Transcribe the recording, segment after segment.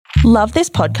Love this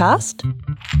podcast?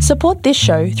 Support this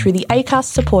show through the Acast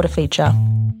supporter feature.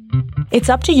 It's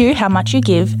up to you how much you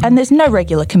give, and there's no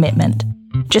regular commitment.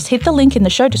 Just hit the link in the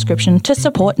show description to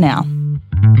support now.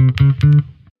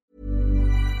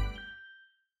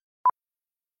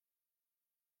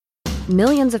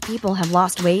 Millions of people have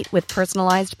lost weight with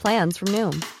personalized plans from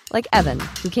Noom. Like Evan,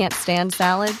 who can't stand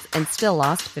salads and still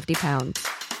lost 50 pounds.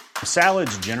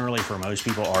 Salads generally for most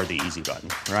people are the easy button,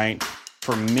 right?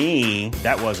 For me,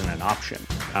 that wasn't an option.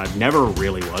 I never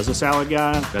really was a salad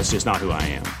guy. That's just not who I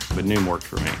am. But Noom worked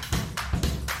for me.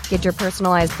 Get your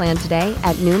personalized plan today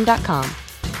at Noom.com.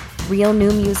 Real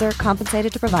Noom user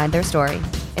compensated to provide their story.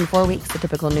 In 4 weeks, the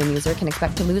typical Noom user can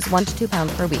expect to lose 1 to 2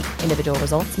 pounds per week. Individual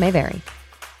results may vary.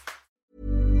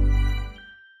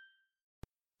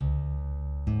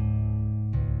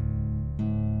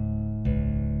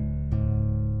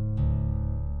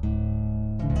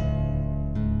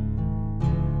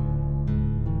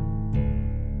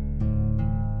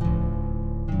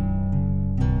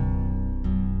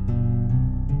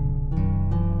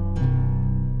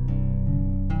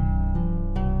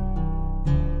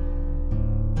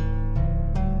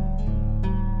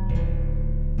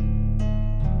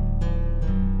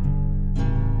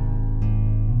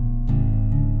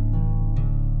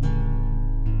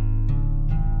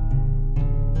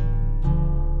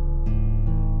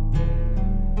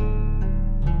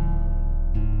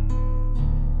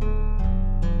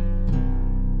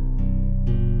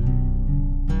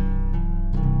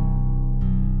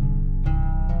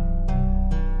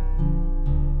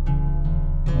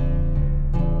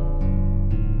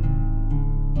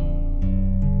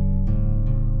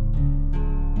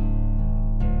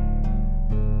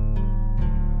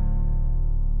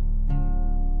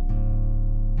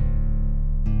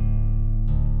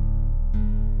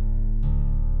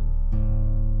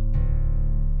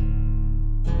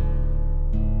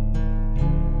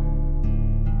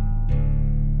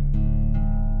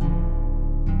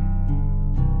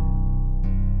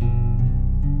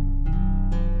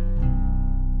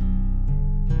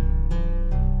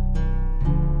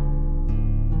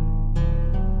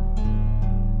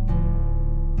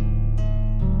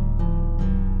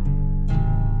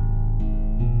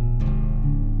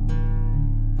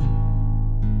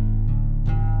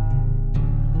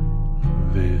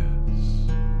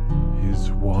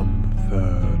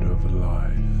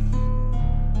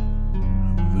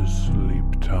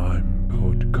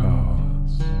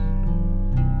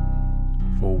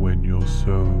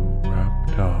 So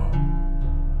wrapped up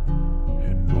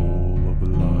in all of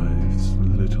life's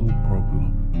little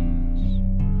problems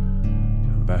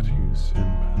that you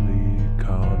simply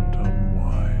can't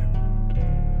unwind.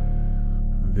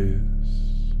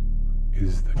 This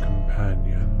is the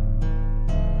companion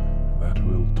that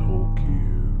will talk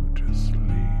you to sleep.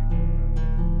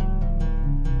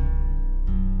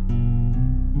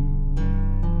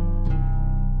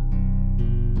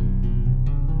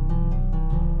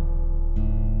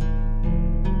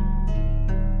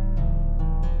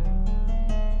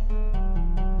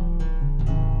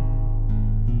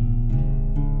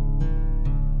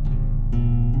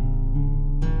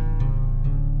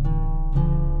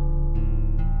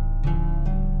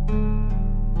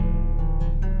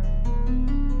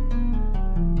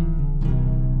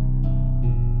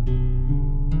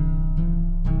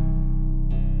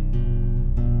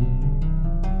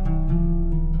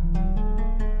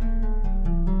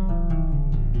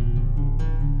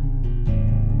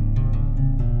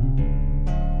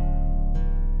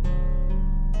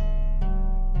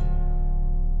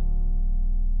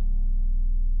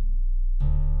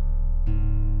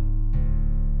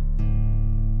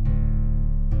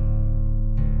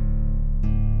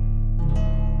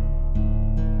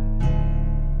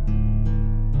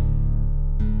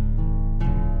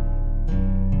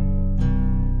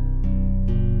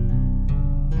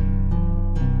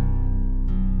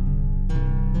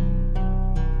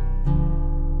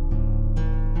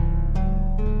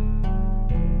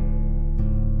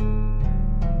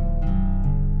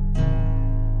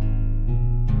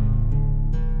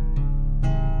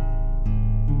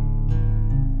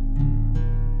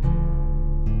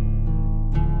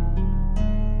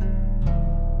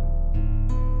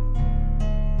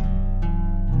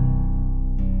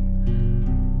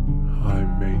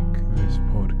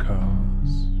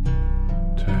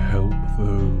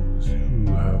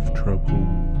 trouble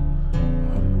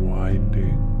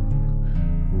unwinding,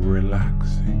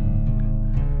 relaxing,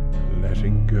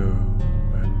 letting go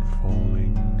and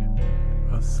falling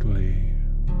asleep.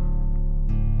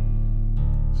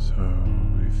 So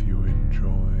if you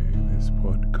enjoy this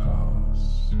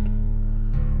podcast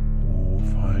or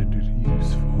find it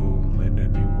useful in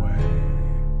any way,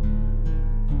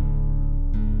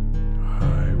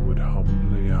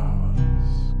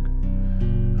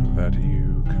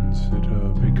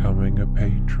 becoming a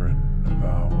patron of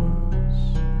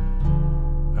ours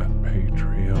at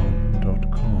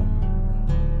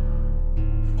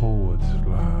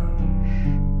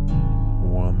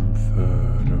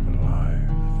patreon.com/1/3 of life.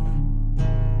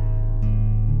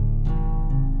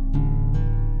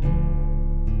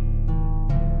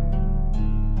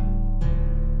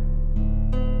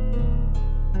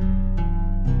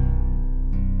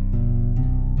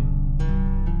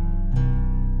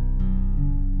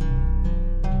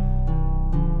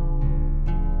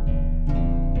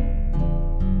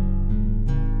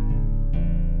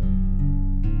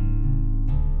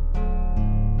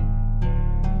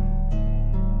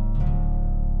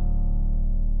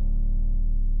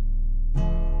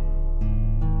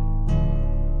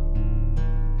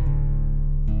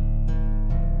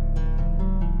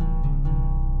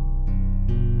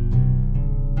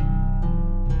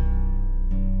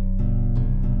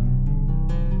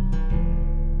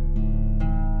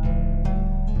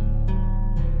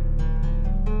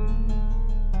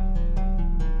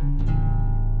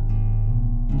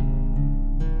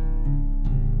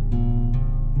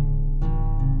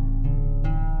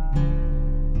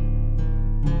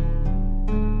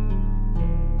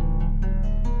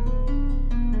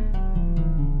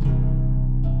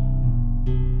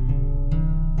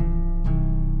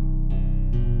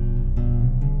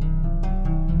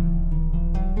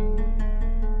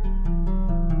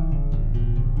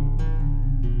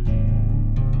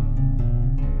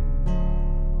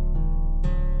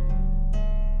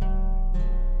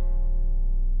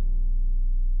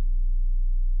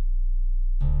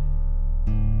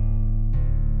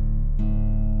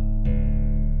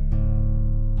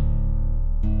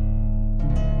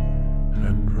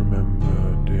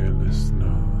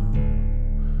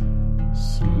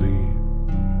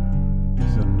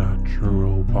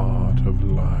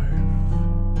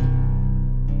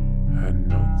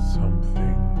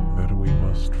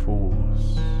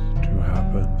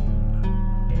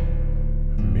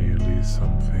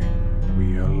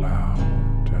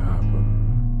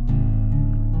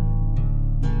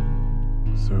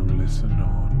 Listen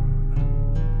on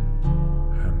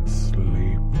and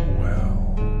sleep well.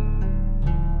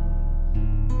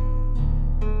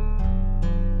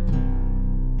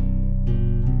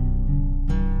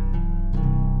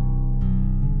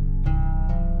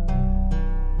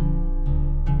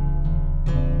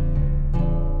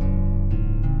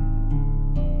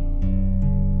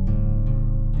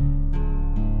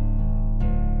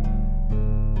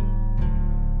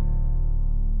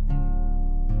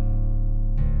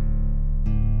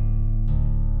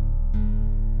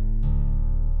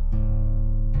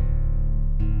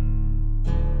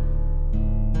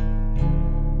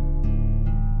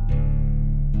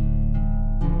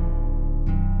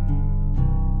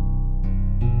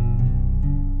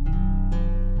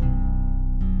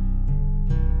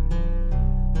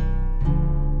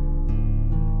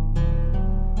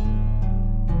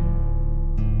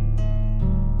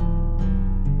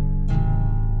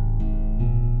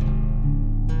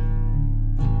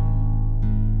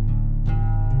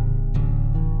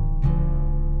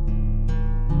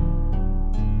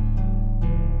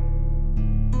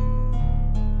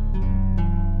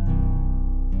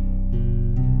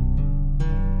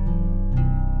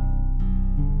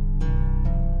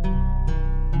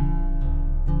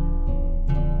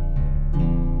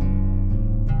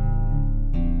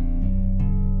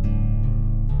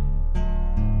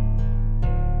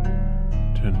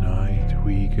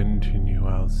 We continue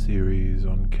our series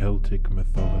on Celtic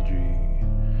mythology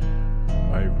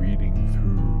by reading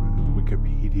through the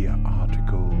Wikipedia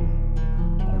article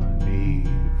on Niamh.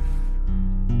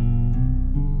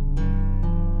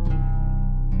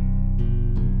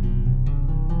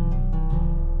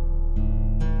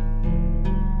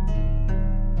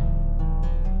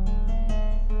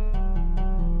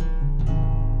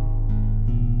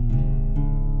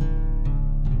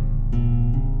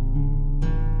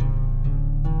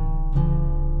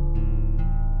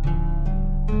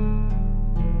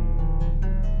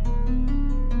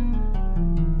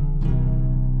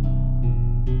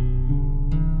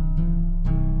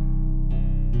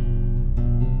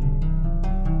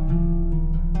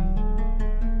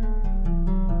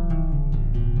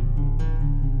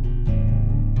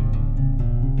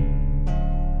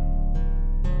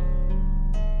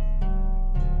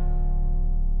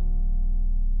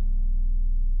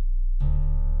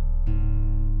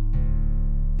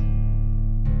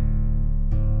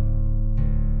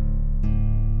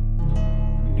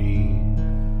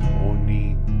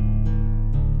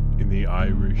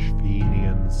 Irish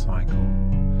Fenian cycle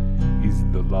is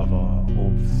the lover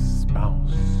or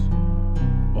spouse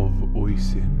of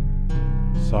Oisin,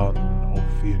 son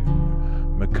of Finn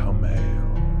McCumhale.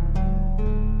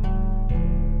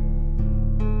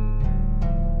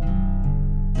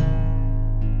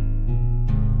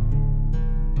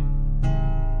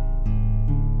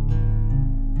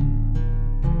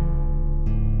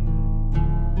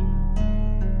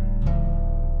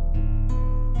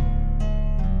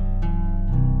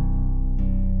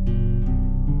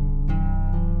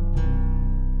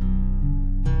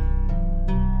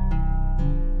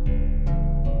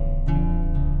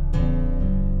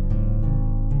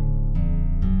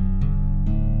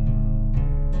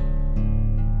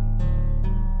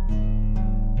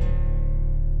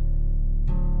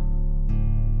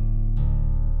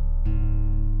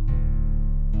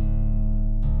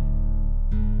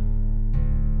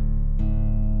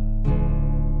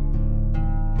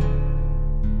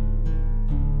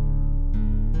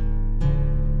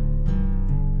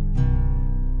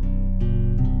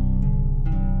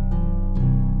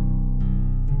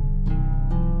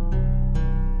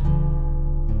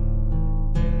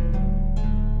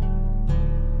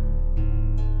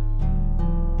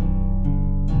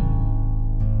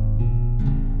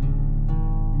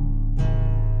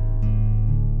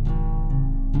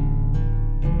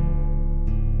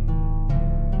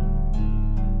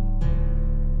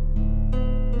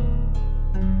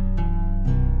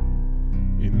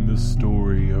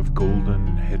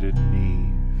 Golden-headed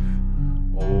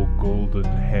Neve, or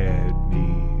golden-haired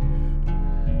Neve,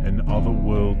 an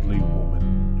otherworldly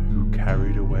woman who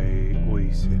carried away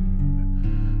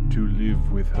Oisin to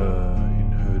live with her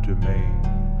in her domain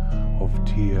of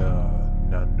Tir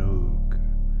Nanug,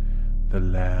 the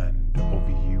land of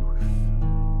youth.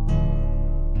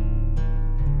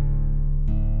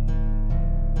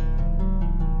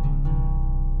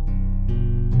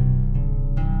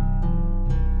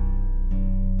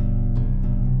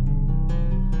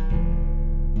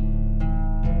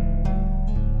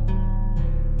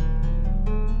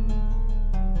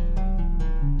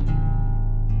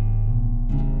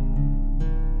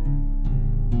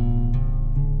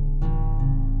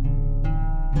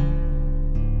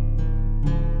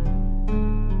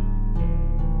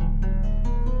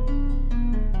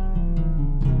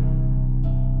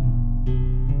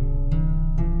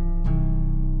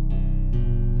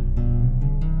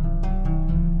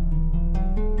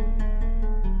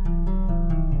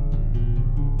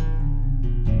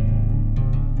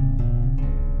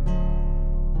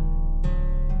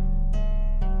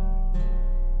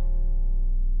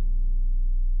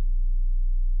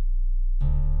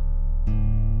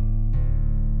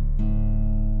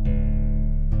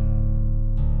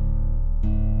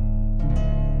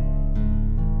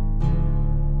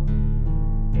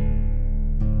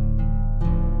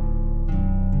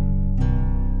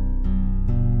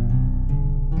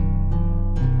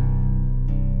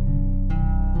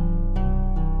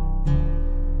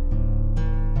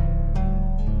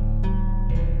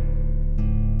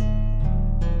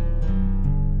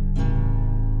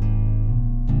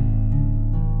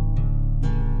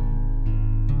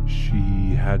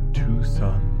 Had 2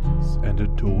 sons and a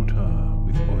daughter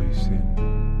with Oisin.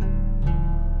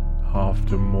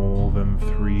 After more than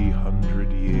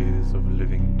 300 years of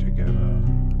living together,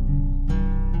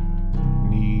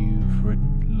 Neve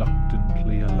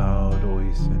reluctantly allowed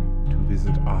Oisin to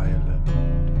visit Ireland,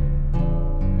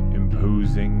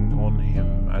 imposing on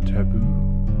him a taboo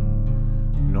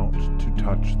not to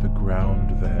touch the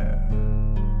ground there.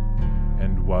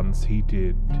 And once he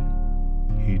did,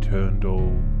 he turned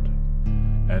old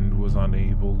and was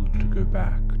unable to go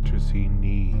back to see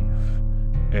Neve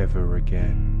ever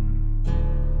again.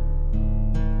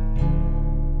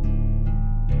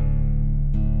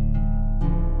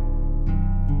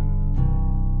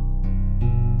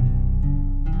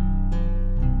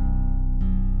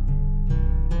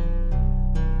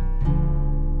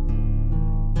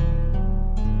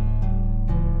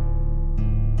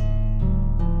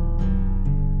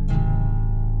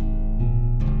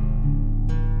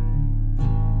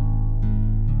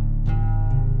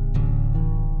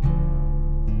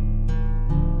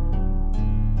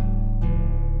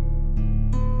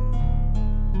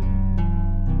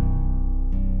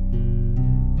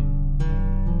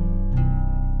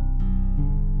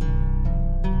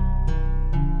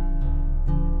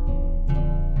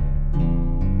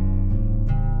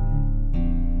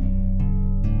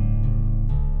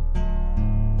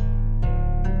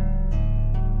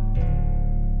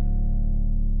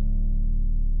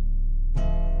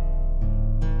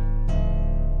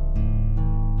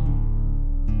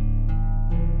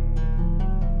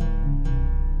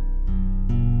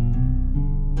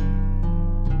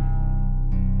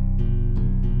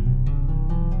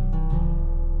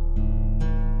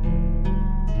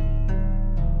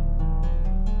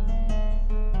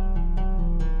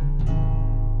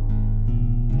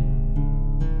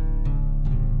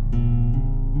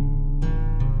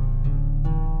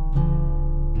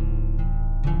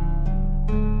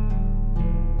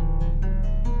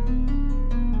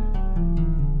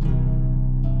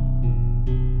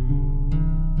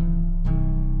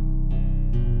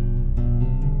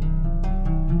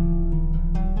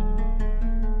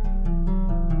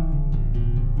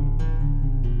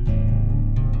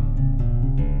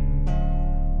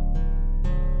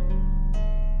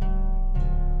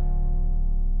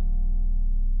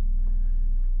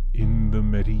 In the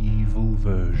medieval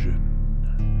version,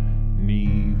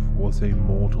 Niamh was a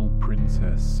mortal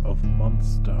princess of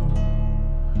Munster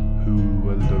who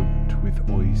eloped with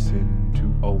Oisin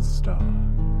to Ulster,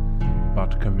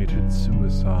 but committed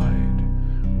suicide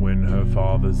when her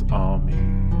father's army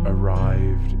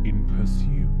arrived in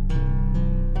pursuit.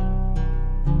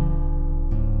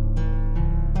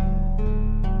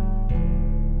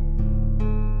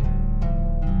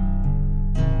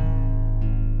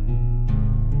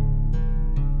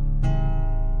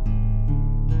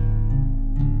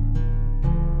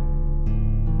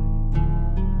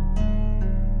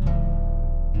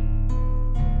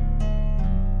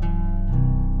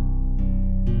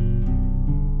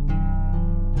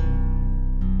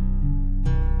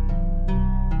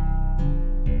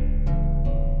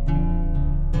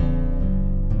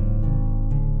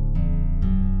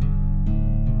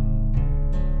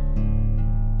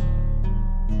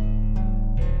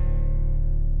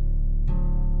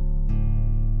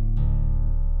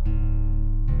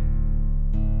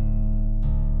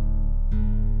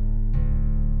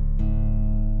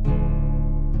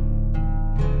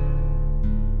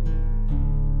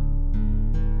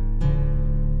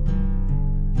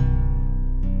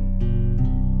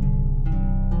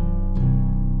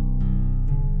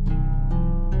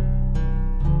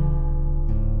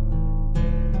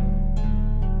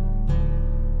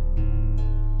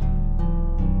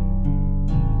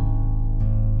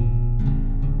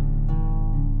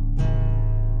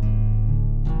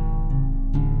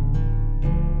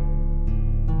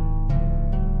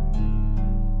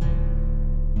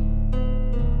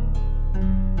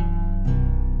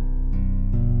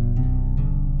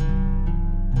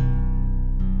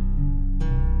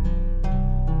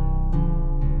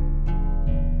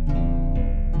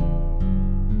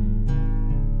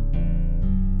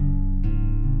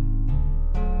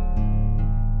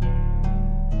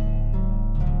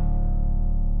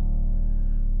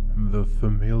 The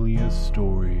familiar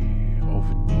story of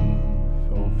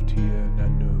Niamh of Tir na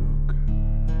Nog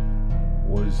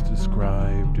was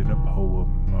described in a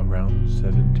poem around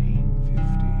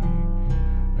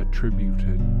 1750,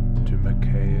 attributed to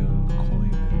Michael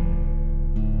Coyman,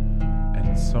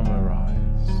 and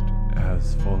summarized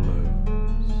as follows.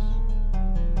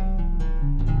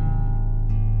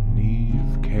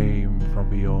 Niamh came from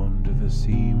beyond the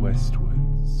sea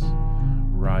westwards,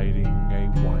 riding a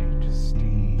white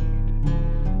steed,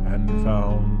 and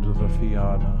found the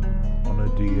Fianna on a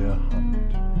deer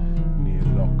hunt near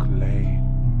Loch Lane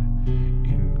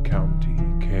in County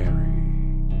Kerry.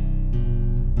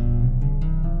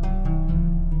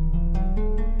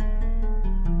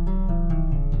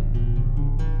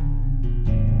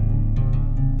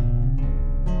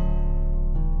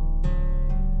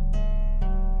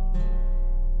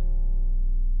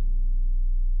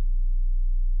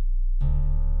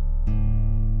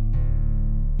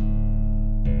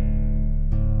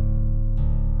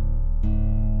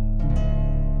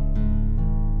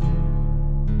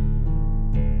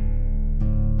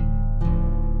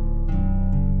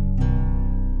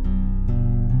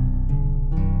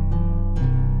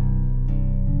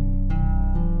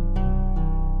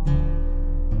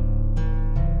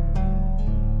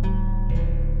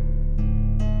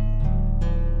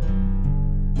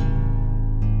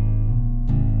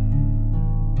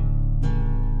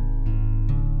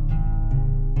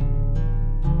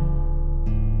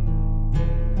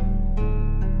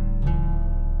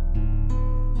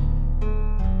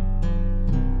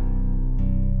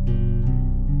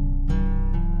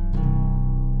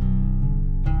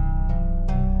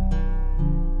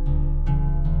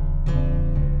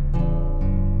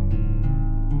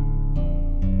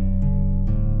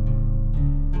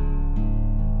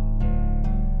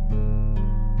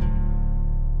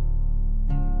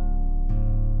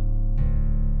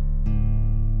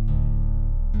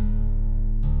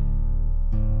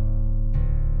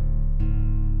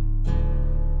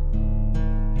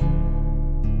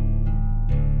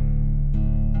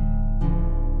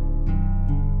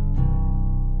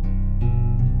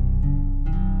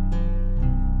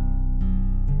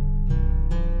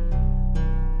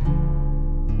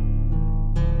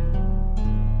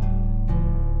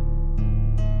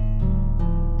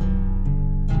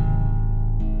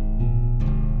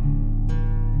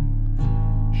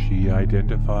 She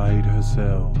identified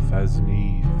herself as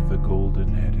Niamh the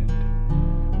Golden-Headed,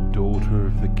 daughter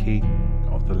of the king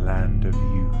the land of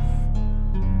youth,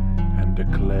 and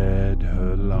declared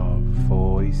her love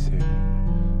for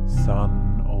Oisin,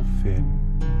 son of Finn.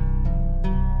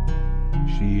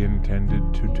 She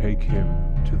intended to take him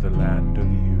to the land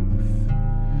of youth,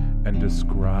 and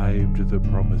described the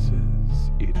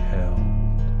promises it held.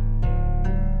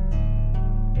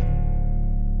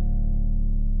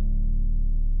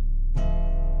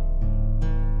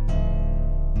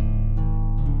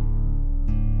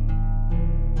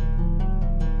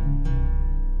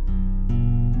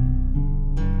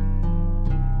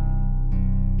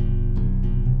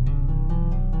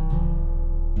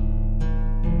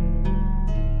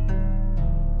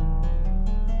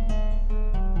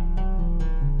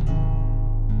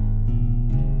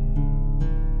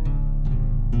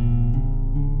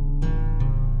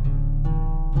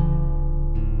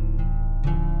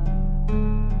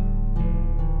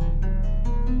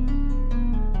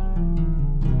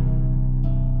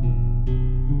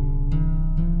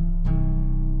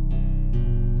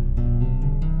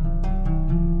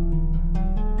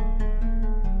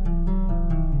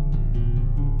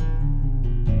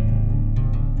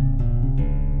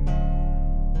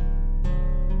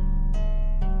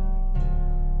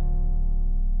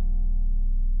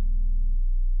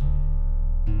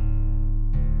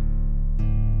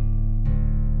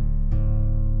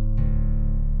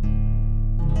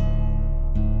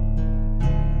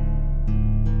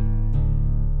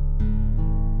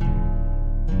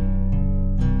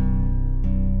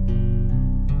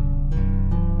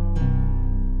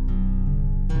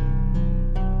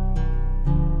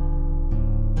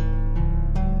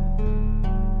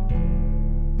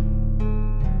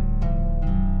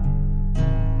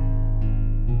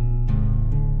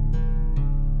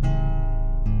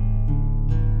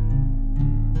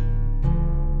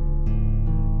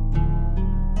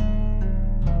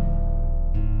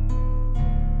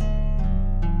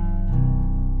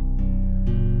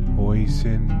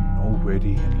 Oisin,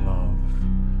 already in love,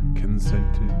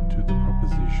 consented to the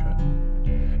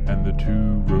proposition, and the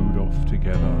two rode off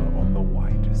together on the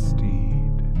white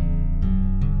steed.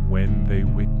 When they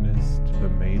witnessed the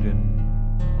maiden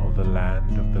of the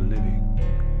land of the living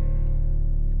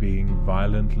being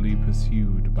violently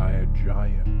pursued by a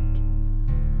giant,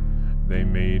 they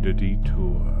made a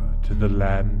detour to the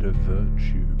land of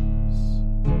virtues,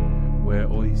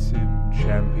 where Oisin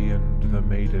championed the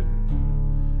maiden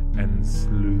and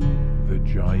slew the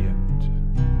giant.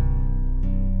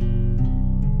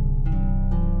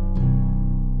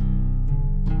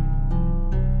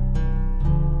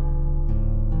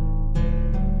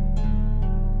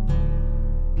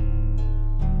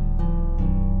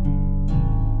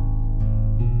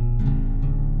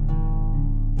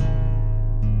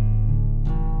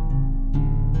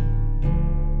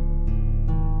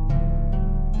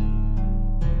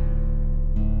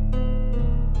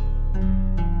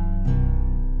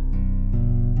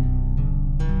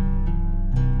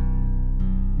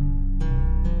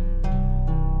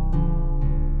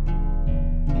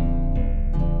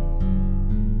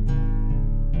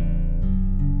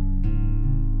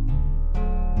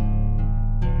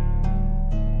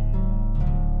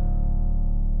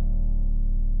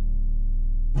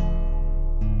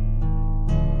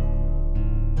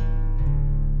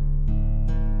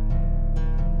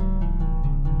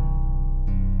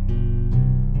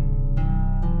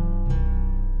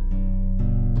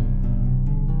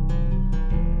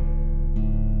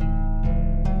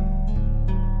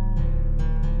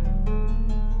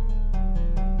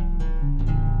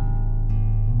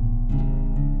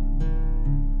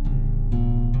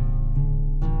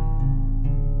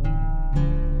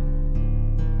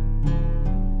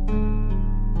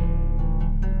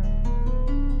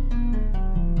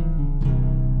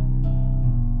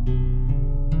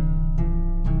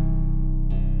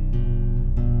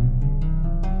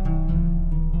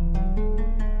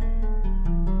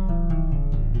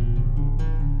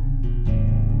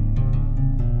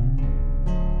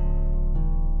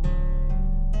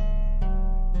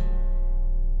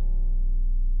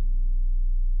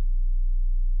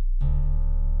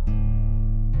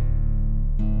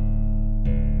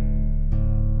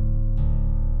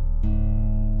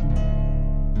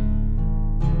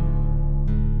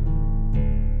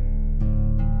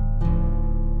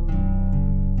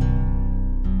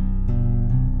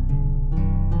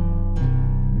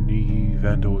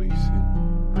 And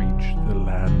Oisin reached the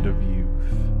land of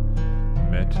youth,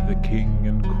 met the king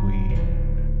and queen,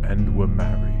 and were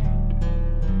married.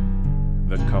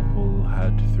 The couple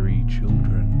had 3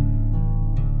 children,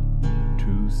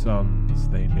 2 sons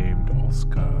they named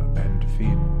Oscar and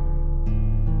Finn,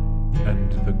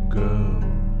 and the girl,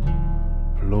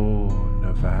 Plor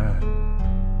Navan.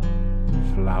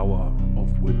 flower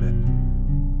of women.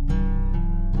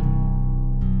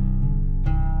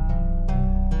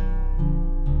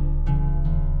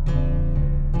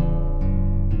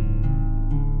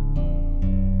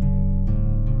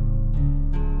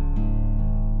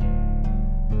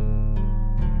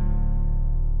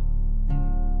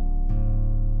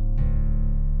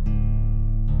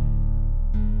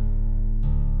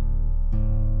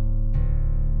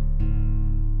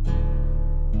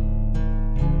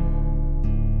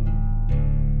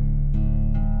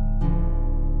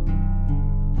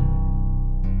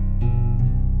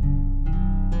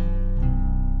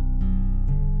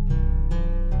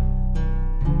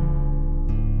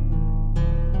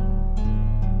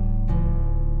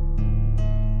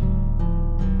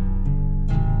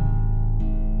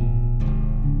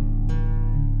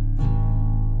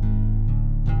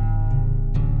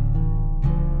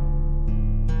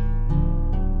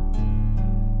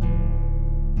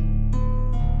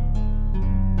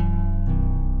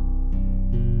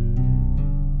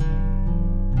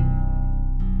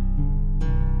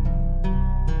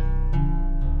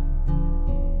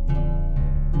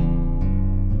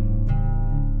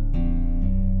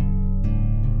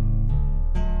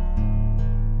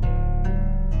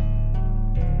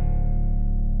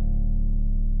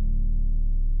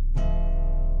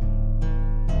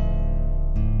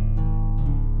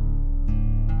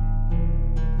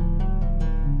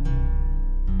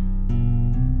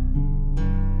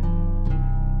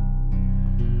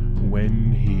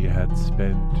 When he had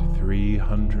spent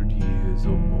 300 years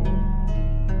or more,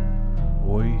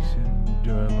 Oisin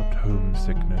developed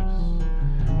homesickness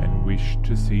and wished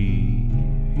to see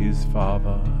his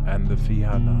father and the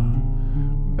Fianna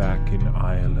back in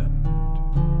Ireland.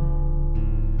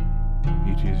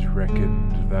 It is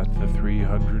reckoned that the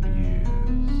 300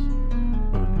 years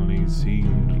only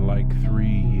seemed like 3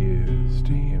 years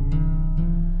to him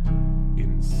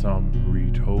in some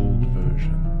retold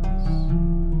versions.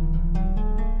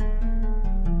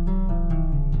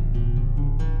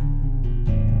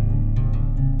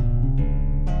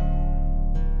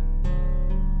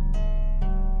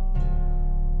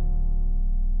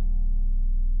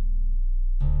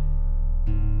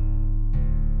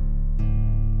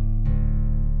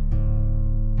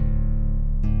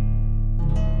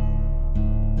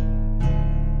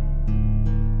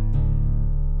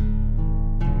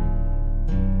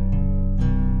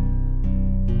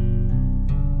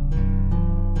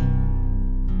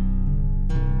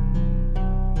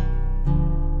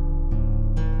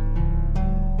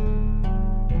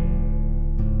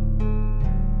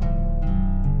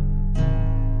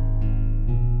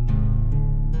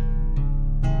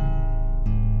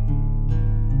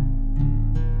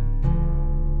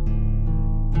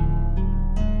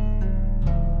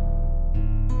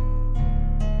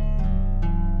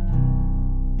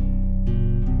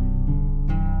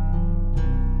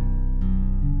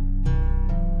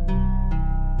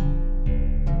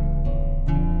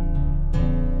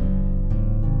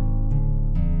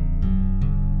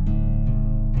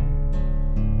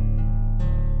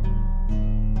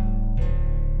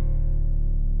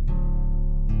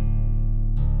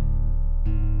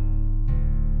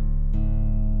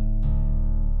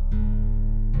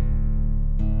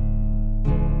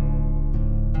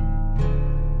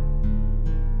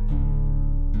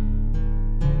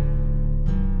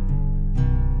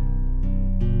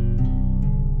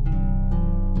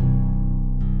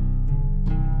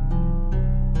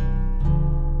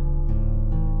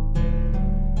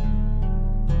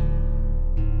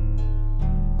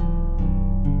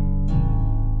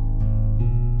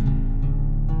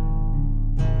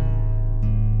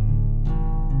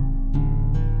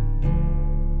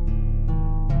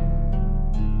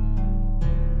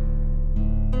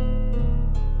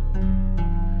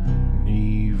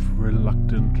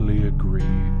 Reluctantly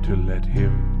agreed to let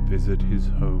him visit his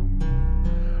home,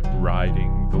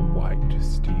 riding the white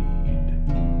steed,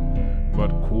 but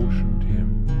cautioned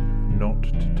him not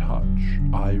to touch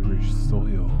Irish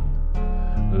soil,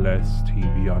 lest he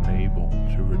be unable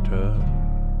to return.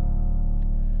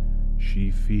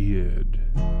 She feared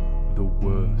the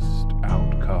worst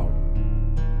outcome.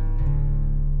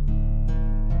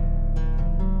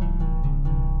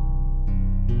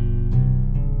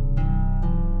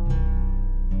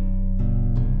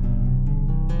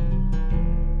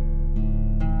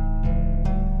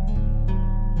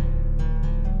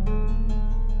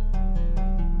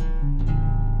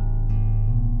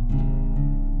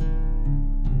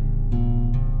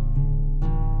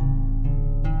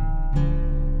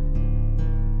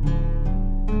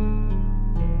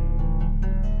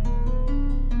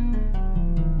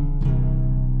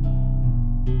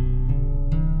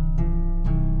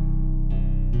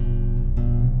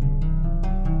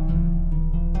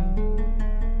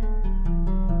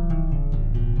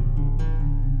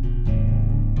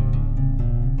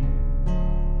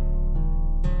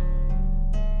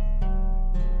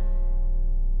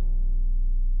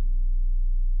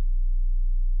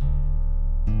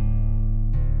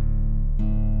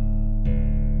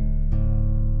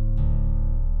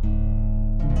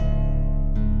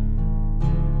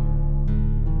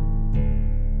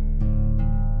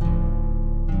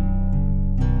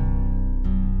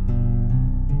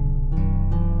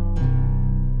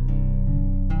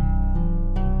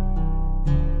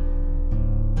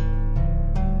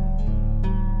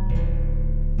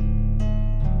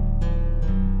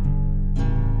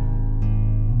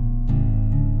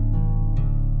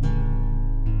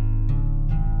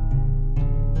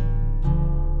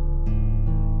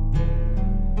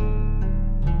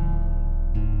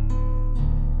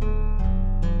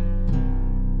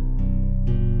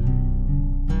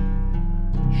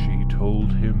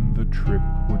 trip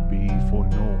would be for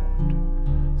naught,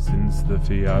 since the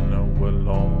Fianna were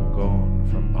long gone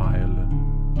from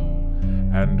Ireland,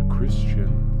 and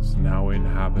Christians now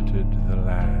inhabited the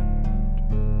land.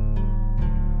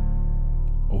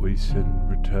 Oisin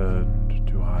returned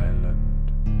to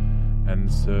Ireland,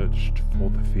 and searched for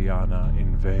the Fianna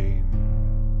in vain.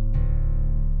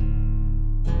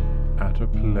 At a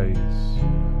place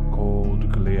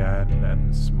called Glian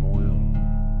and Smoil,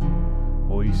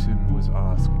 Oisin was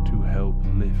asked to help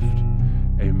lift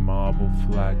a marble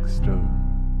flagstone,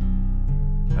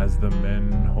 as the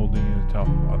men holding it up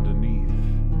underneath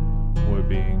were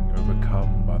being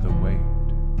overcome by the weight.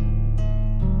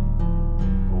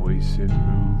 Oisin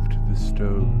moved the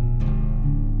stone,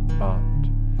 but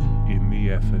in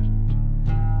the effort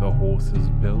the horse's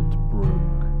belt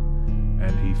broke,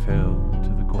 and he fell to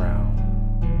the ground,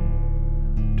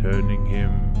 turning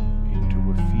him into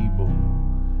a feeble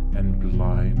and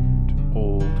blind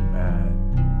old man,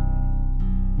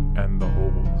 and the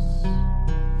horse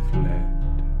fled.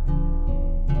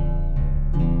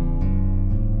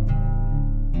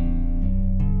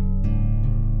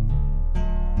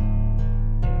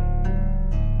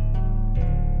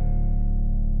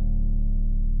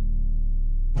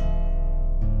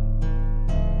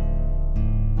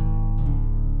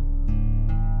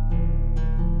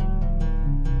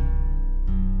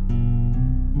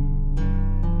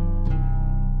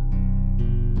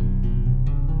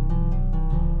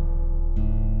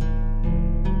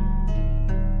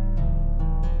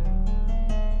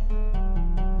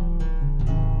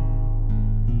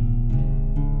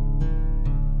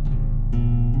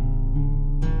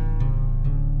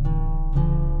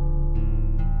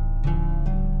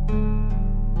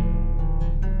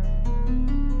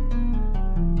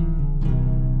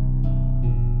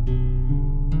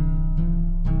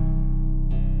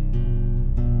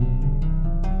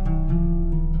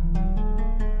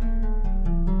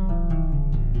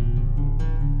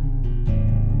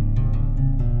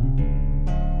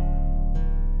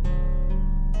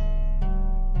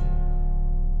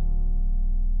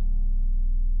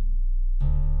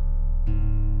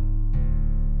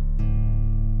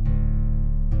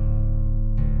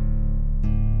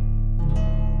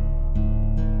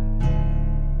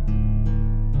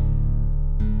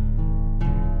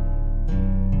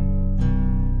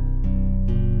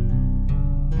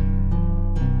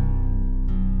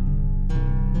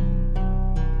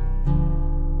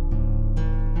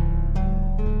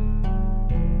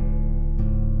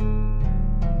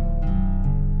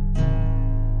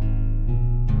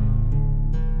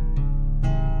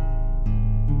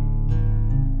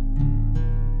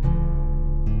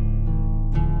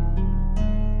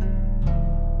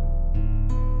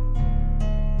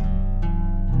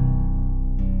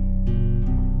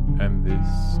 And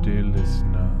this, dear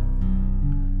listener,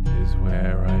 is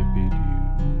where I bid you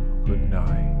good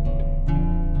night.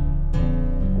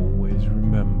 Always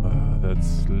remember that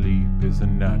sleep is a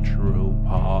natural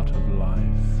part of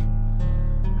life,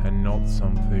 and not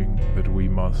something that we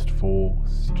must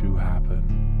force to happen,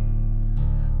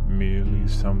 merely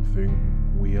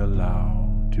something we allow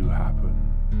to happen.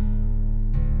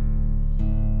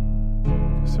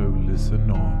 So listen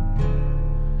on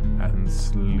and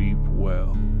sleep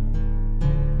well,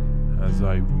 as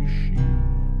I wish you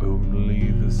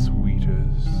only the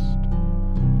sweetest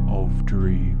of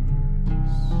dreams.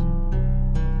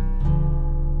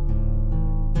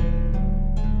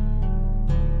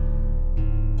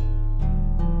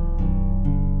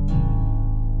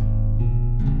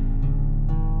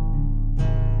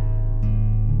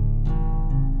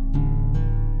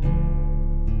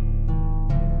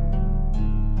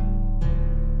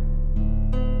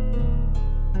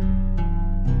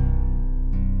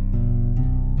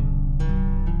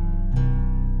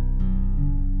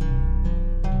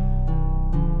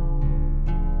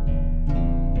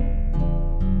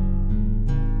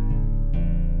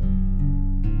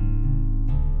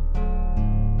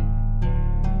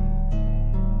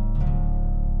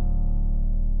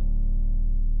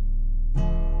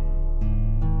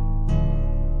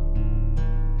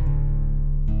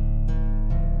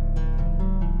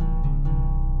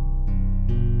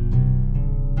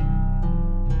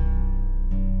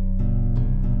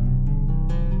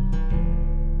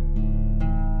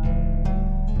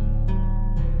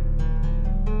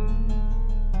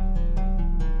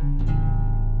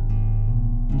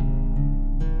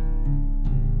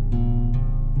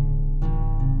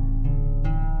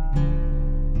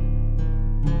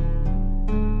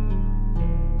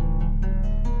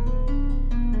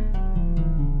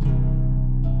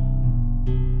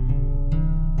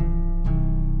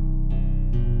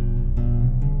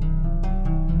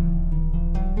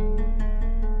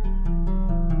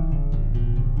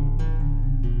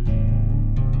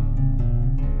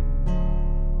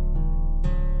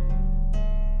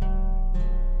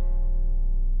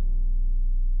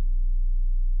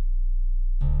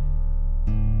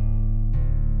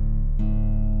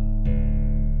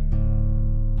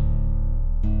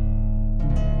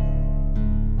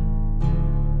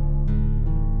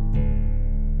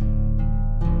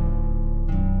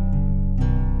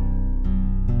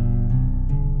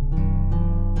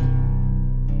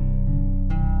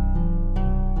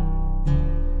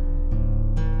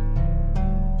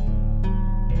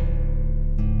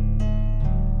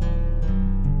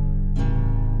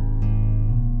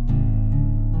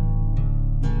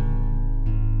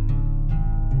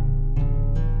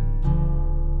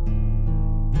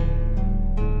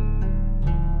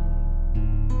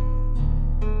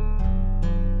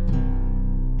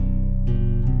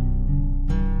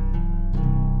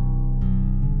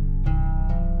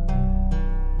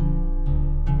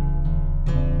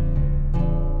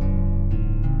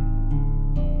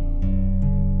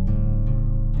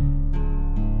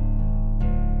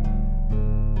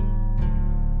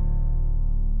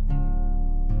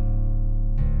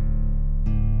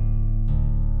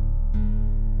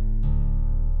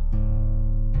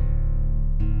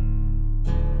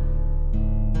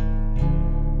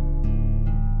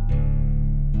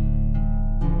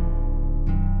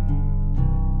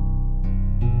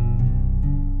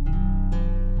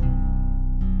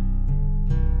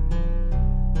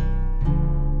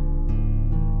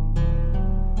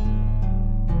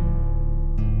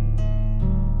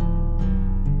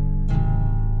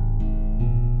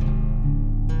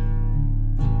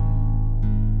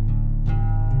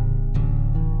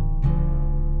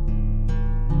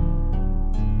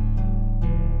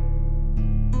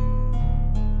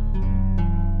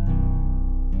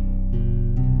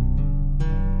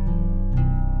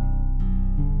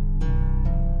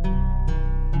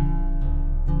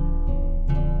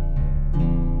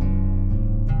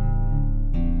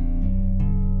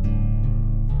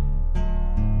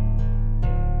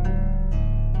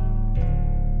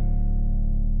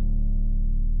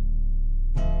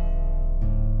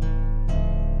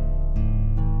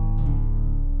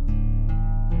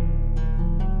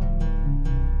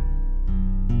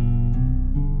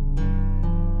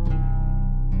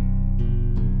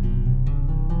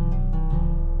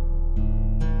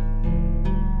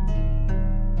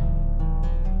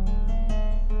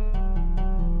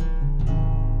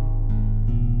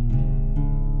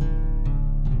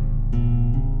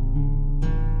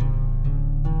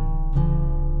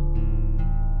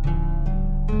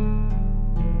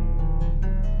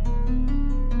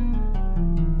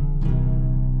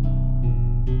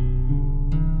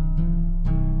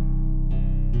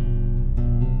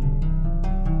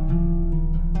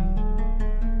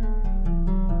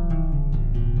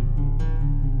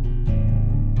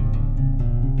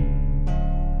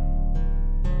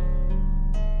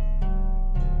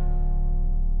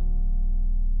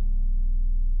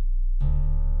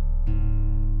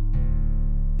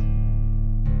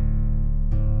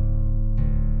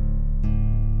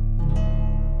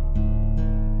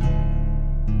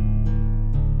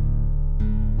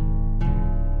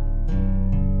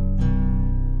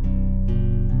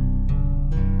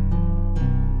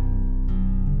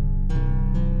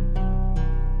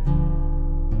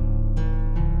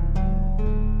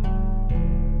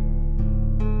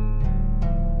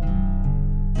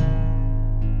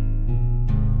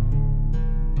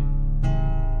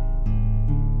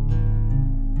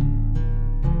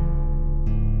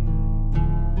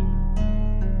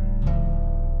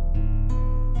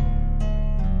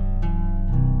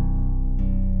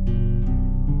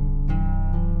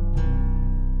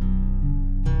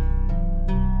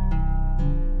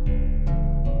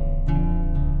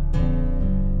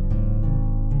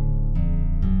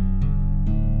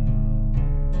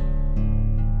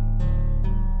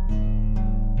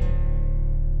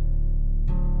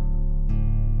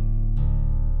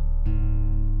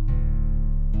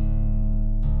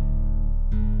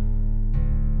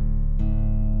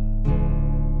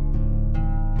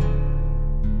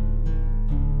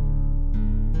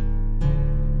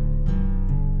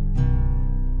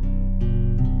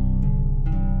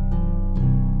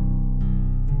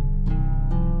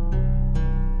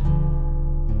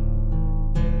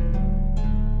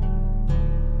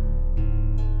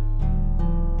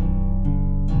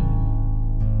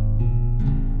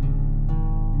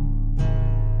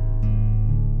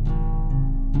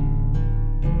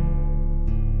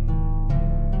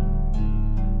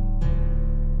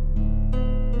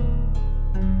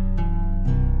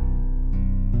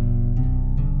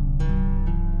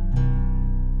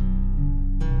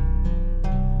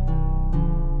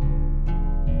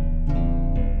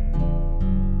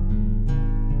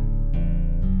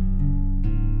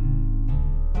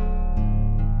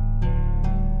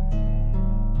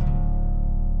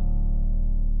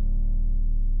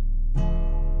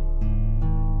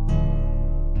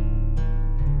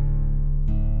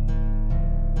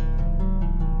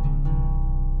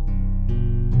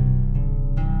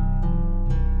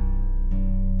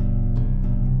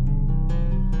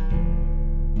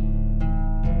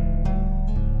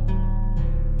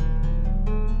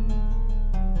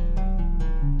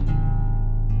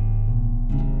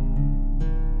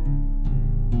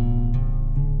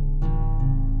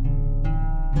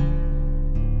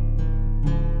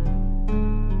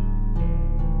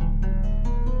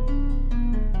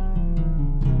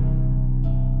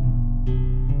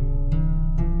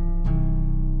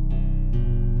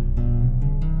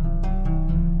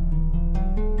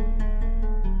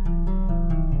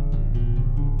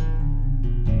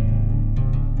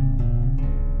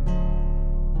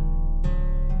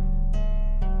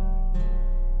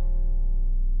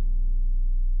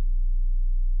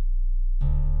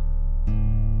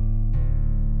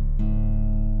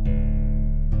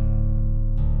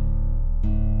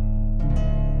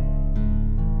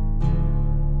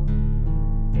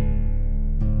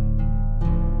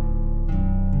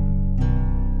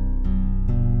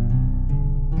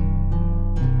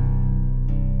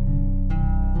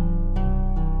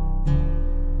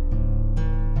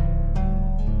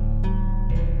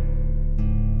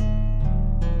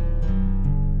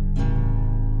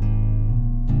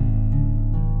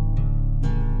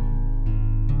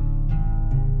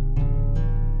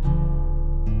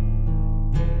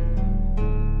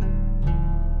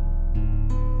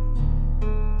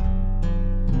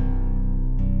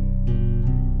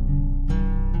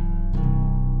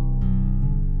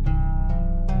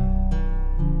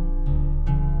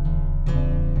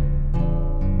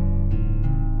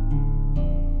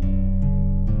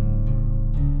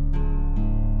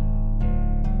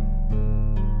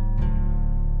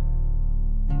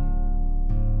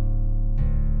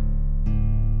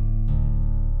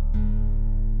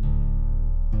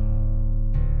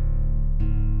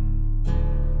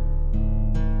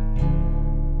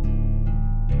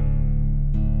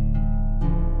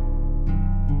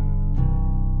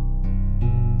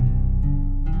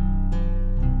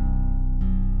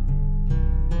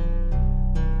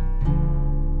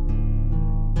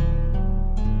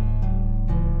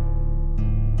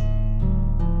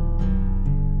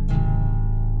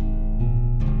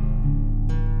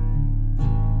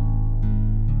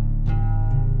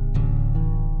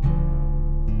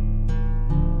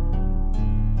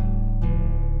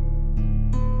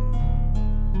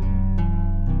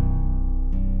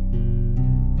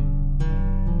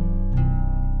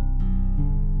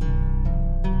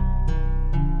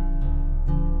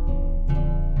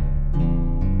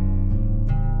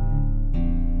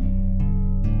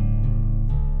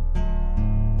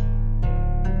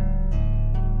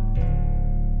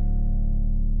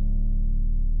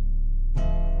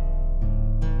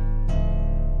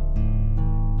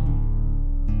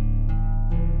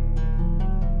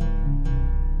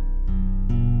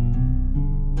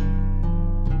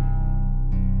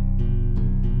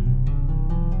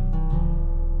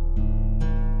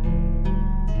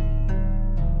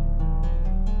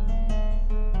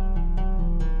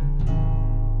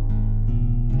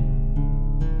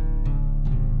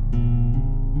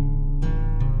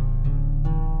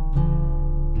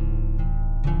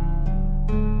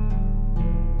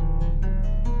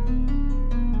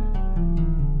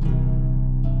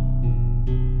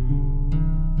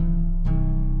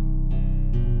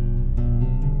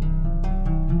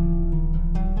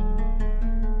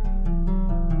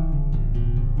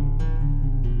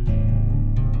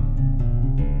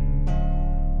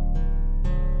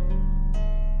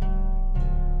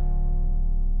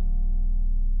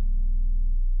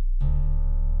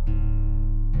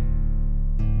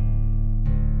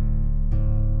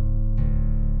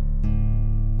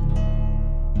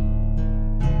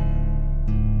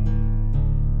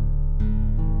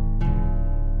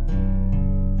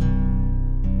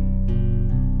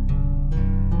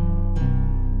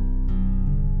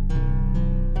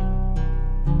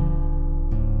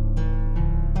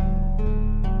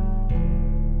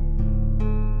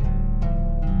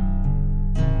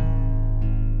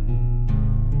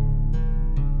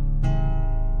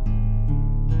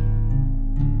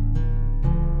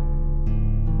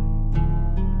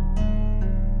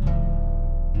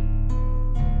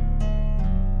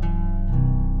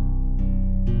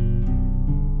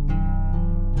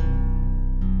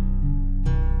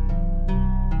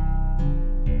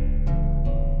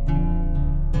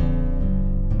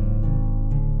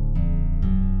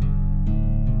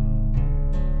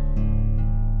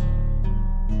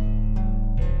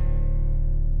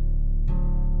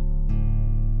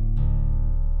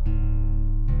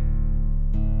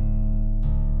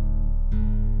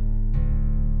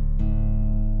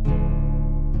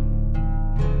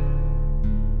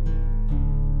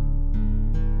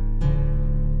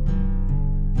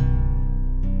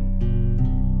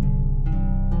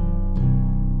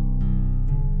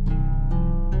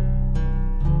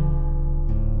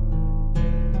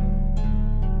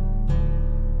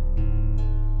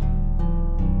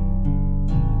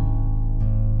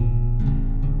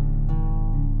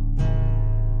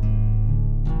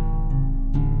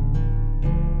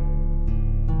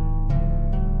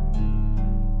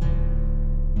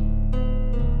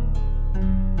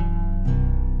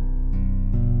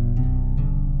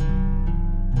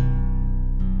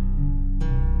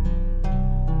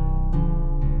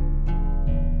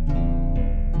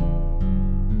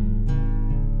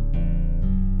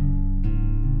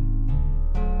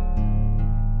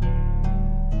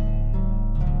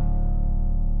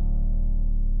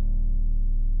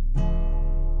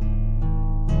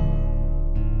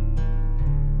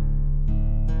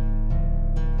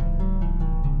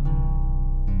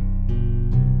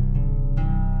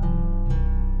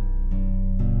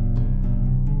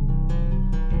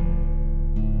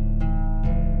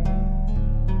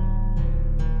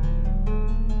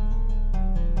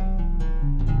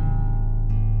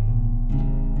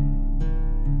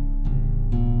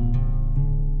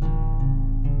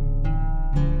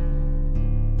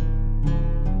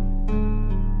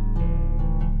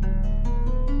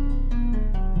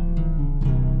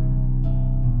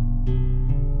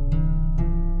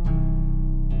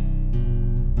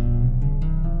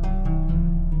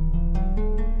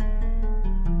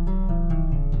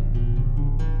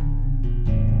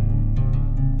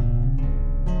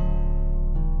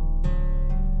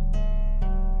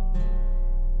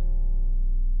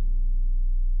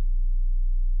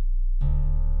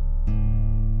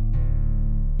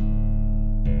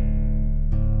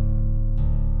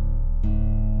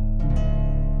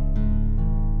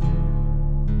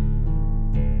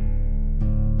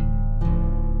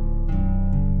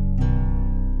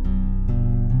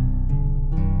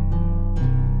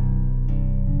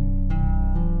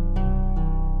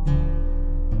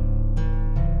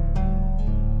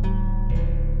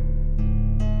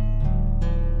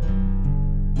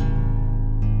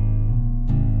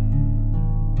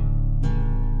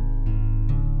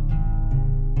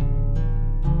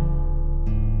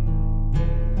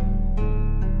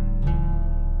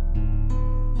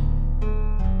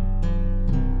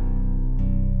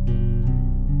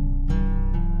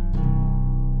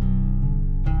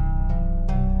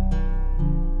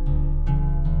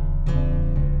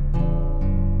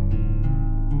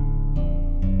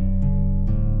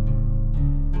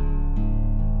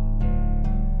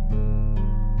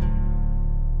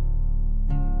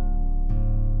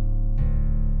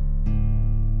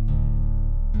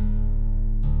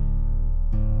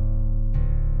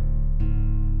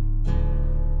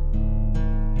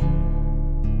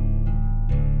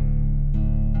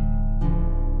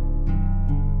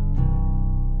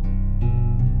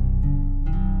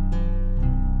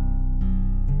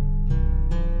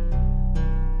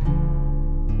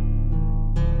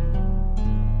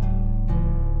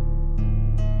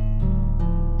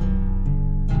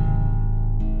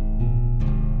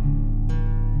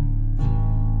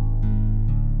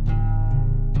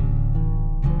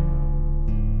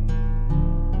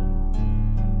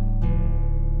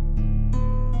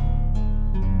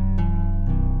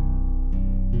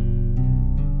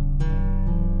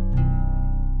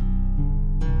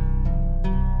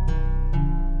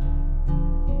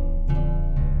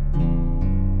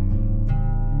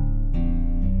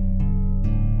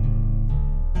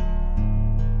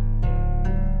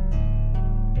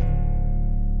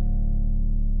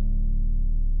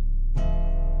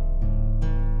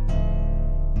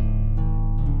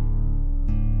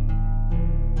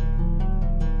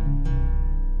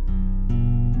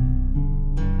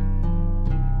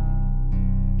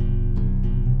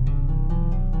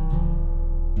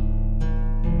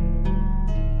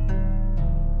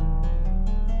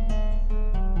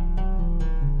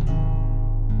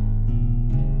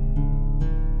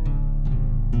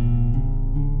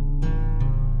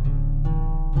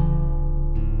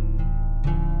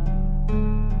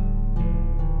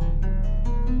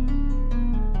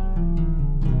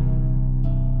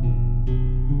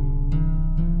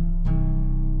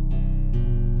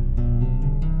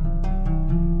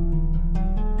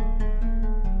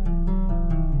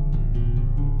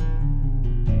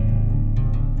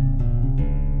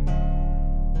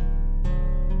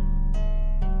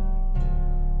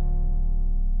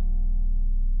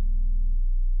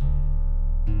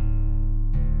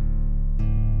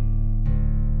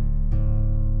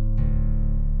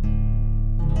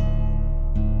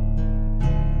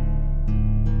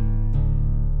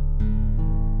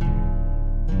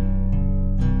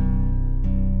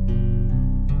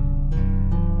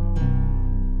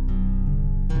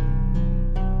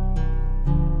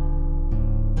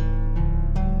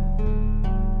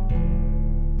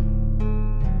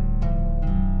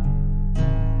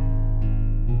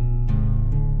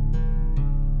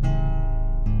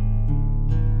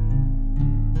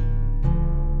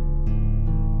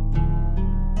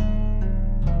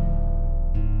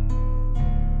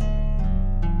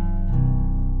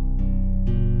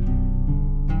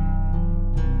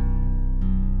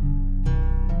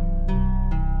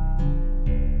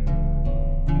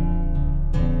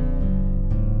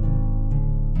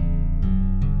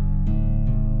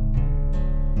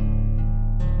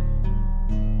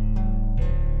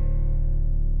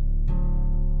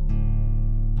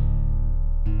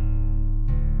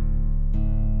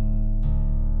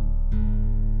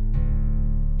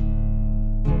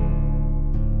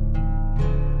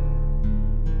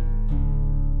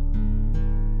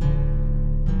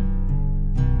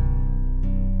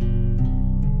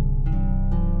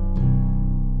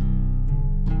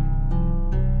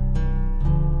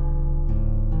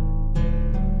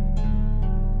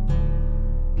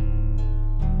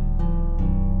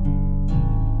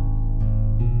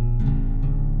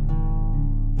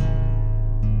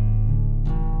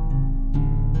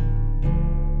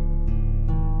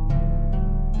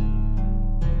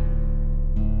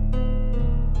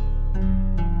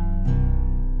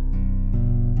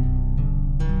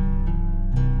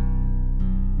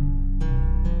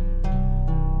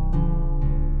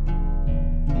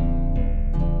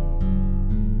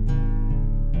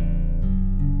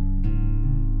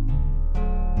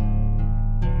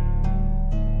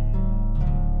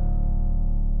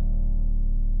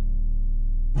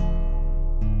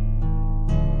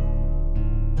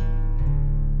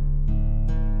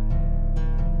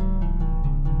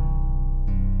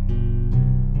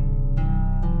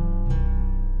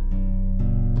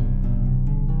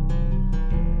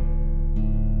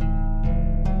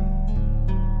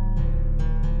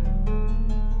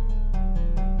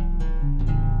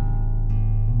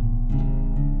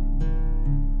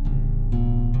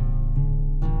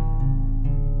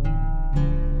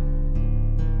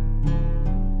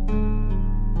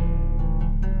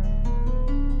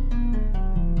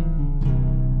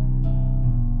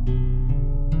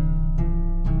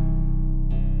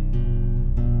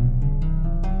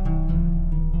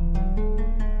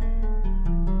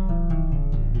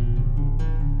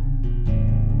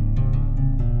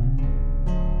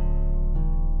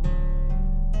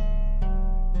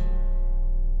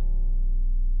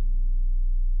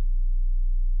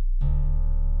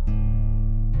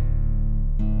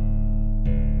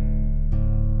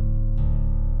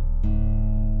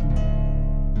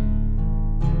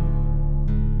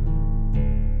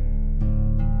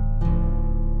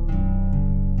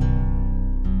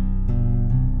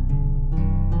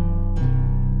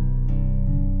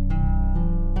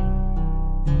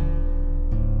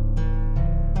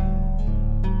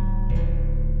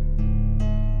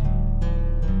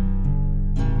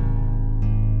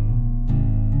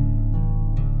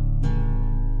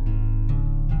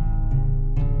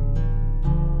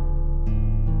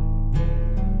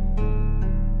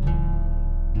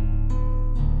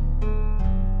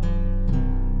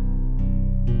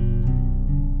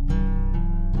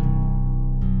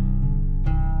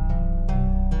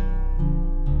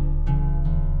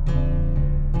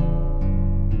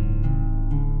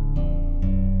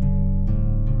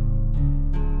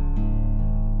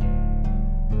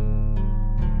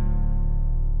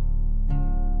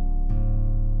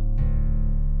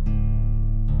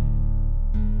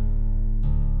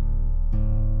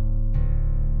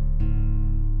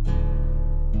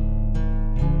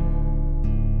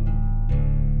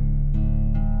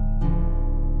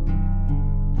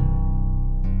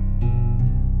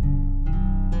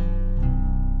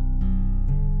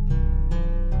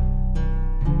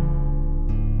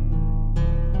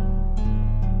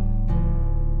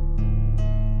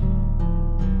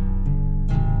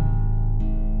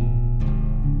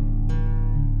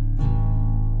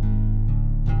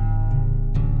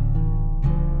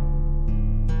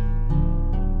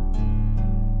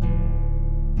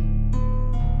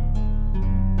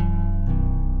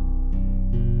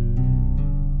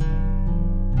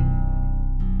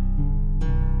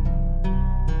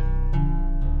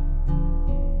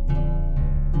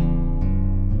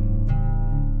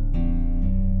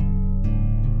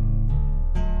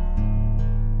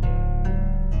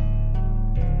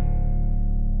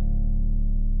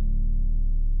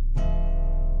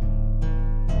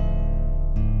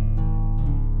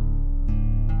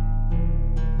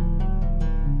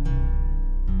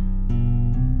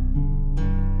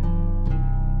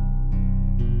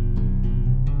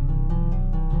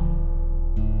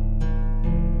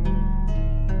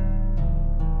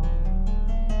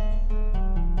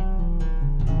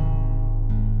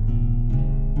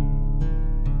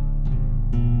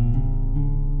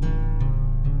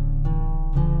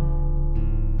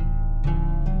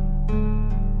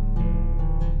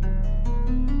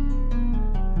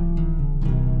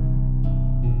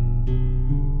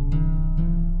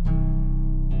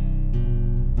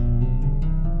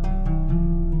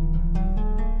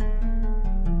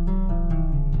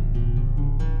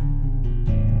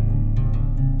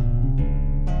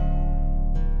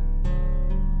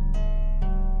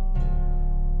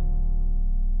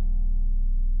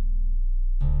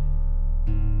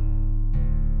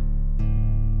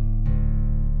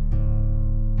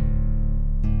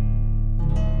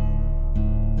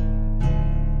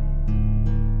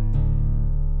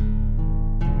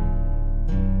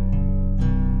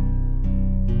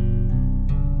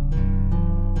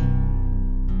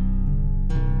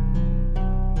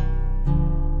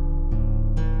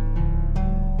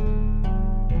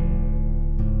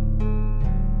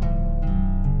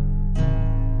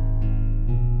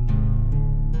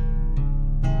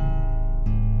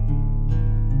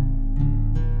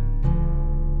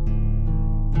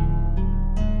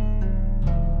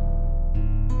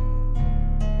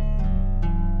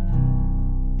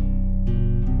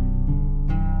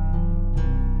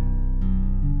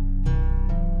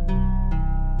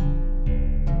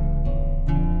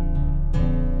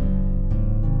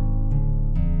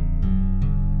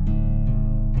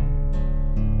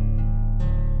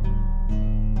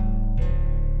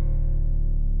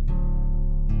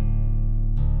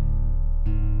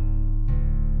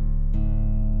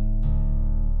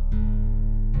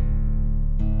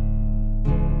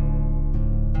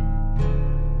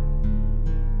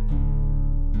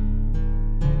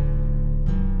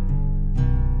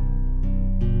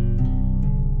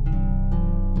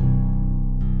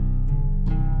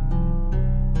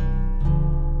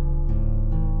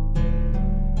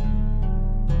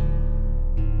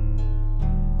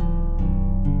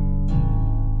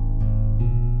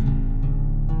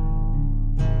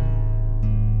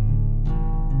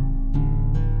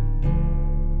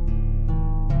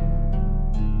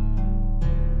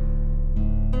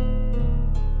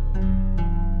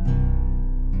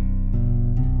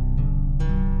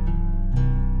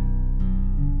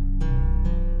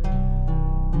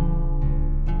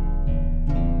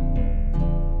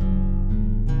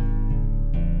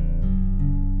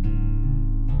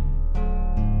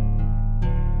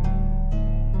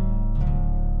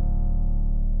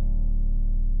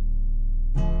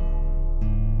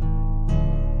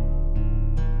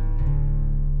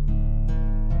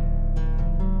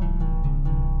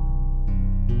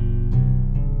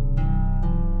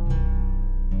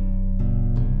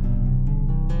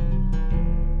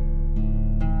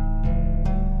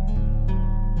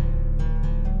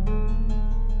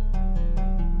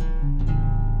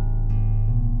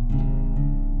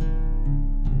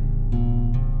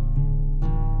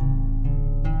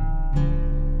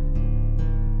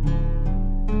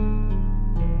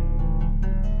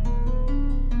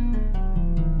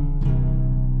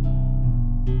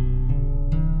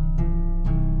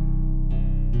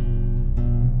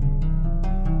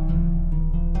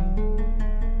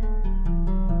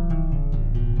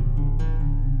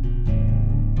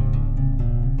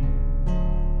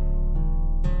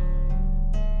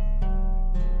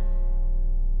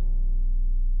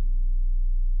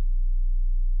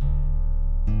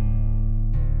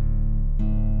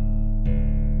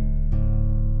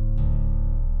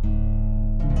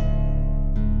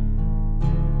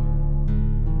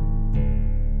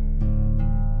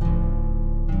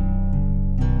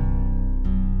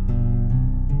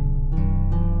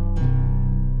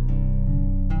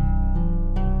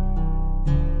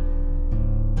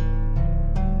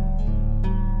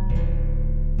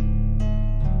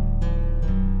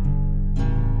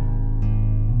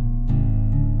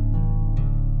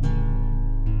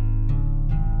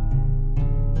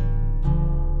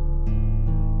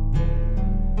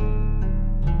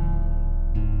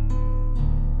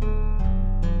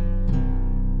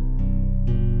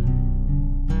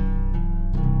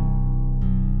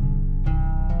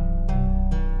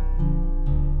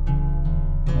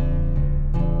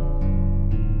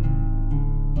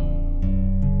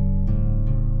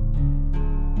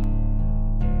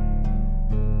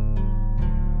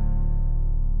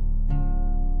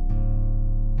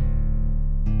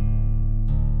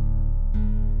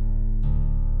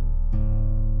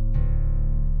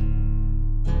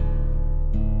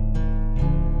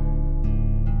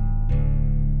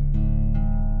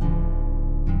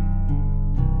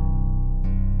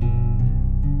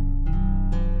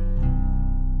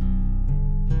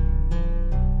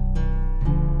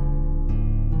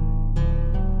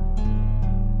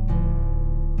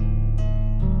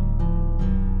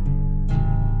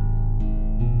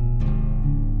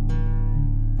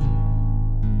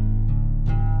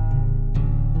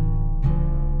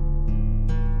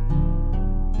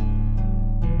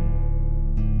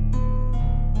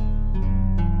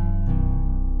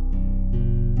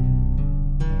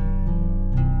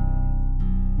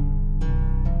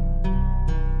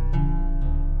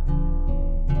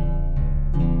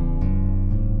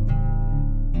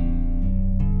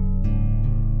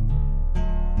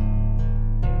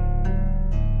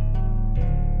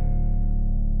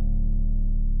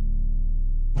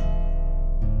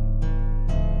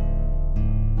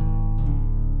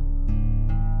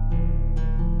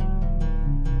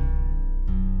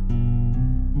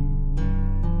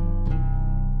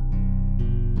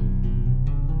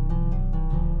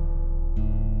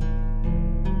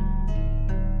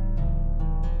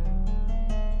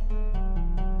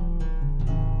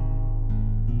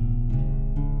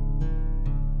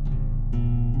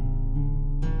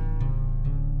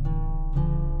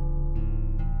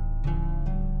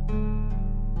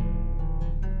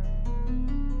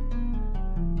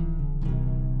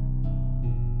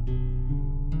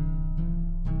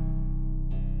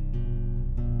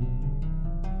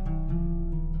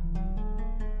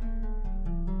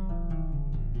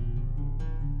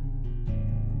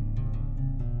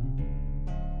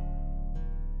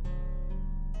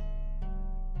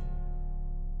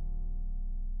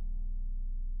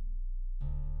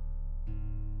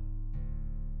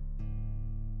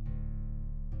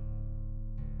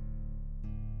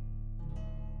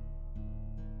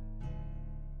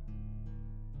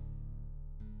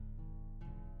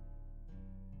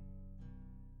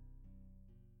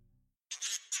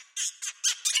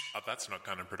 A That's Not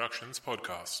Canon Productions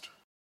podcast.